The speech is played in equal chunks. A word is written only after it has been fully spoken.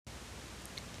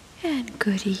and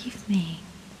good evening,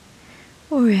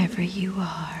 wherever you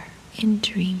are in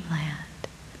dreamland.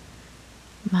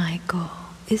 My goal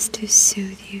is to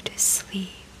soothe you to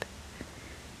sleep.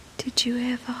 Did you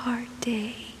have a hard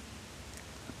day?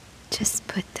 Just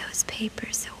put those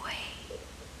papers away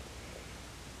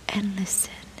and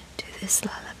listen to this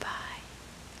lullaby.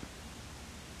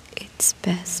 It's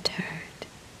best heard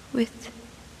with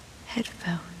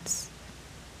headphones.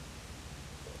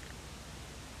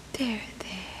 There.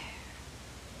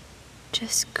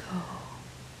 Just go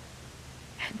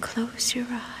and close your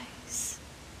eyes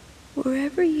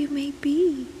wherever you may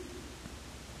be.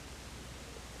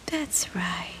 That's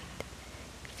right.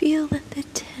 Feel the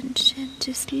tension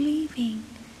just leaving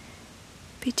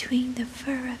between the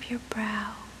fur of your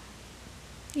brow,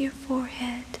 your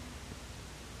forehead,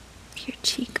 your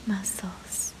cheek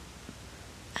muscles,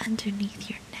 underneath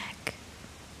your neck.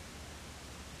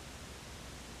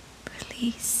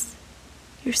 Release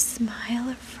your smile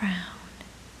or frown.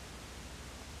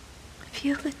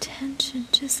 Feel the tension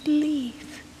just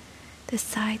leave the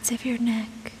sides of your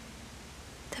neck,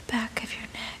 the back of your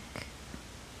neck,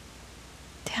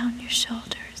 down your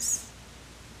shoulders,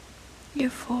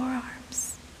 your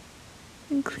forearms,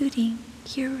 including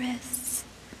your wrists,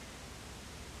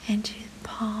 and the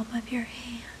palm of your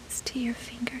hands to your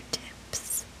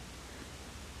fingertips.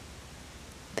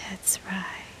 That's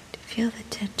right. Feel the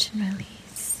tension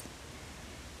release,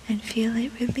 and feel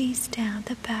it release down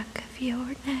the back of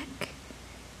your neck,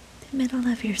 the middle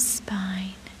of your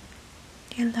spine,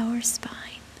 your lower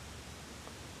spine,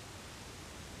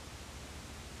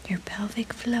 your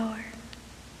pelvic floor,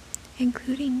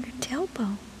 including your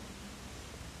tailbone,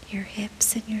 your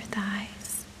hips and your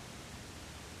thighs,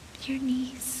 your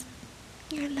knees,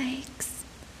 your legs,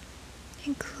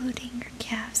 including your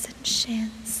calves and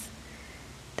shins,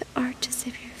 the arches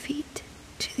of your feet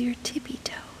to your tippy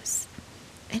toes.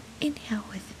 And inhale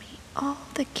with me all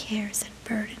the cares and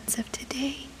burdens of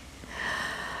today.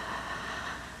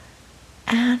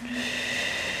 And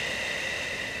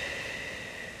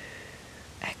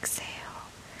exhale,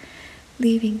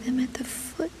 leaving them at the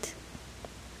foot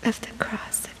of the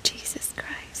cross of Jesus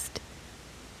Christ.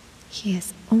 He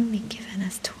has only given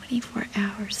us 24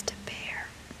 hours to bear.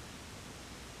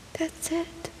 That's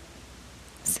it.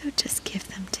 So just give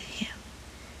them to Him.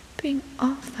 Bring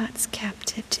all thoughts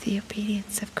captive to the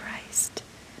obedience of Christ,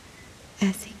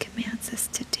 as He commands us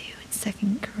to do in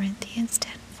 2 Corinthians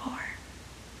 10:4.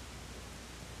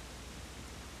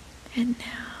 And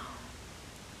now,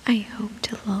 I hope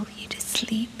to lull you to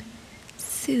sleep,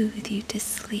 soothe you to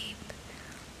sleep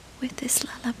with this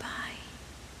lullaby.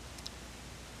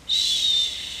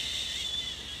 Shh.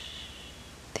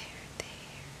 There.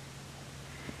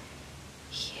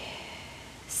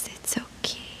 Yes, it's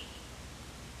okay.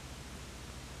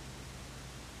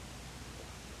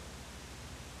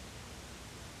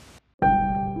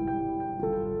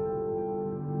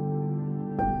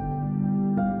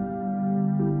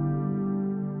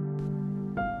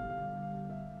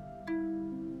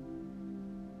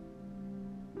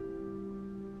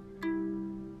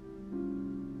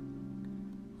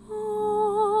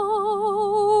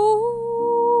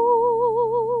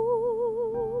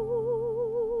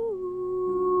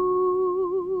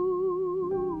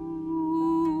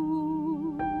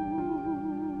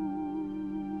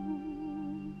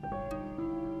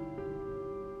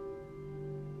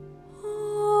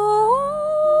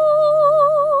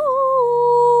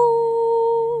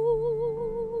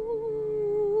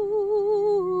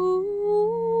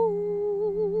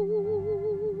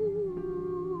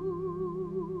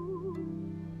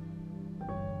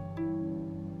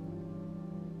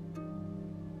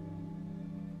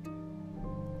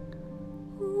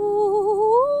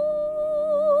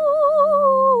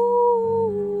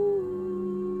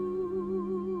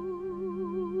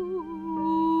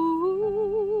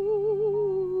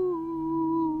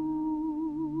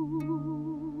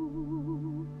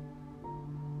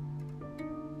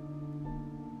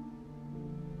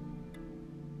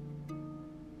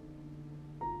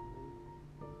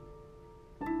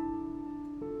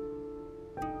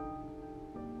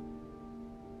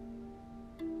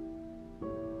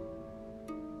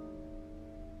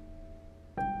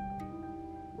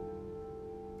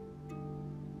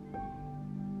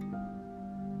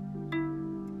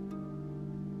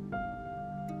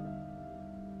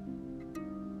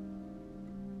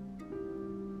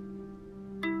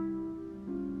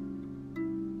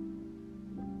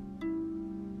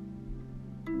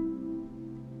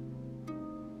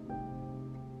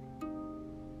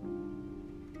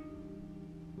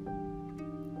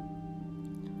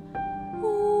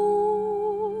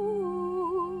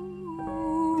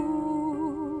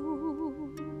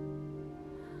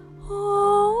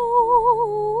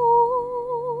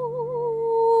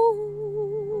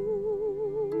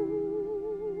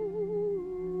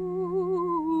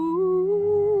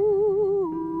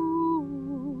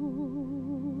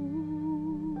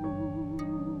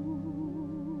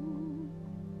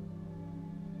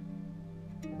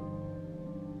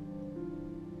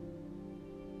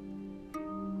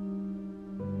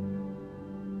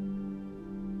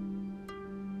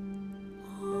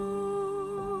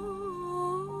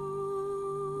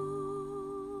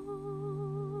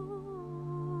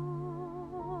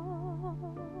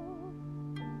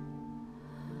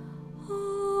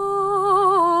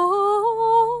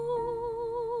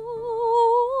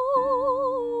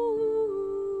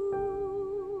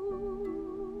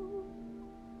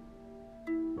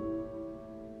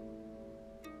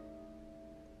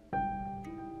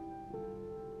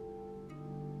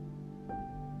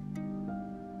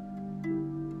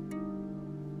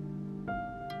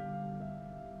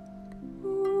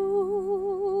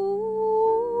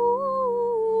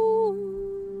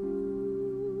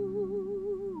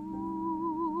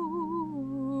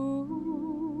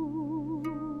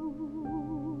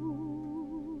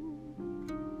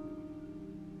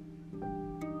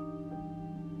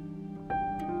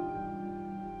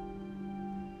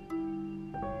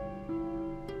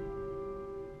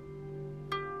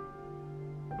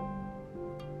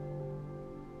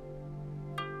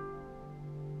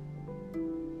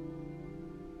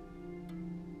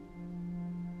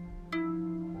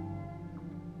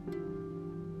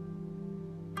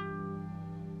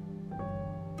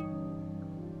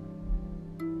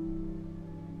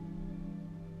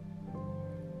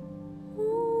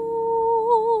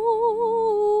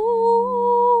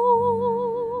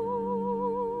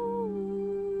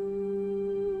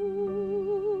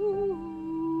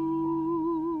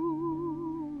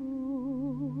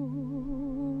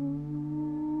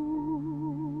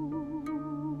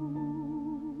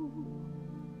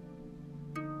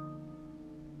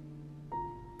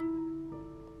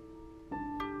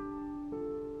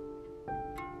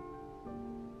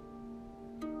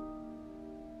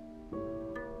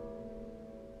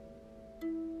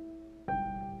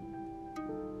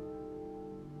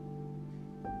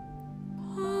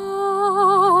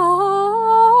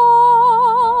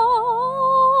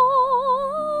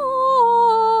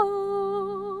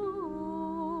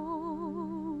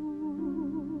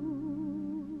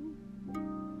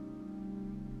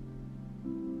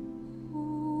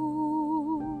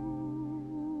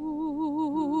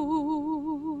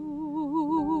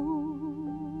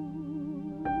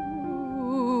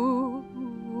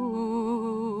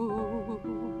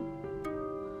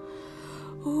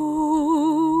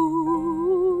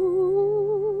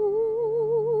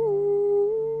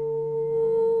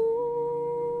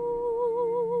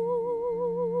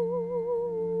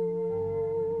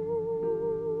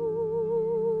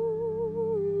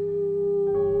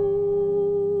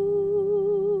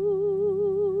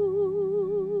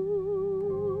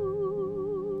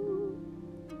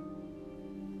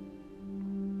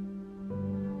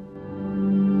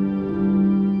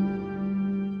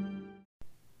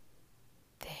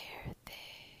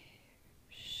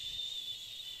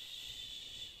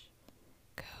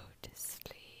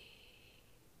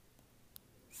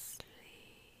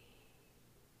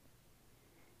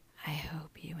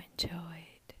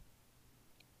 enjoyed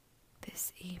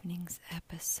this evening's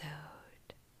episode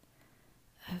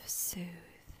of Soothe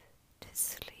to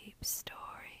Sleep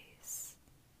Stories.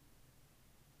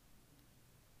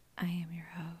 I am your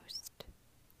host,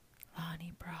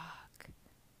 Lonnie Brock,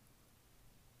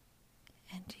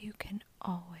 and you can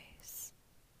always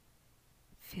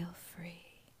feel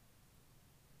free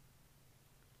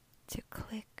to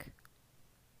click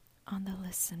on the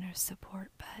listener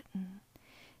support button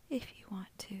if you want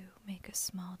to make a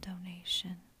small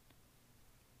donation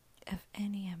of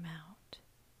any amount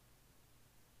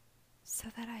so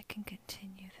that I can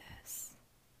continue this.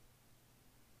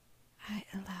 It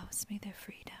allows me the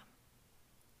freedom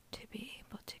to be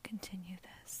able to continue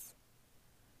this,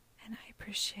 and I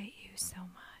appreciate you so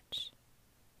much.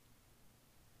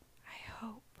 I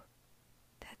hope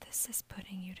that this is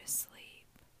putting you to sleep.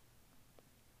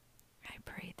 I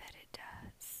pray that it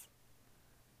does.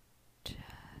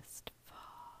 Just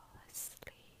fall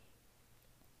asleep.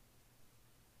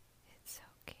 It's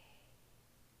okay.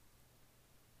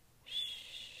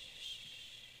 Shh.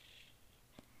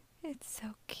 It's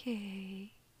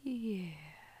okay. Yeah,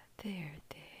 there.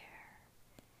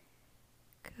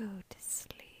 Go to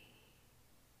sleep.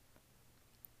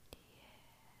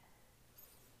 Yes,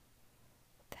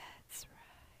 that's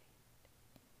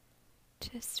right.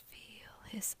 Just feel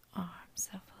his arms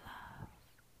of love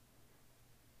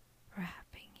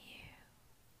wrapping you.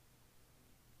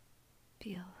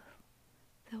 Feel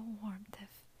the warmth of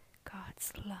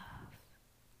God's love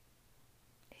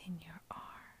in your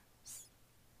arms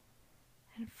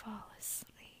and fall asleep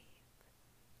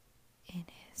in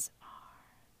his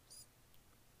arms.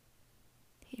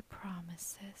 He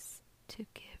promises to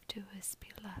give to his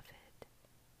beloved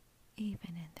even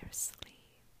in their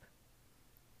sleep.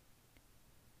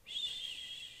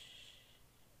 Shh.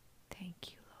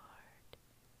 Thank you, Lord,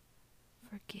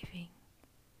 for giving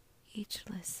each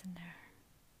listener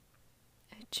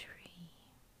a dream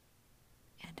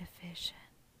and a vision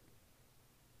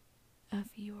of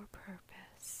your purpose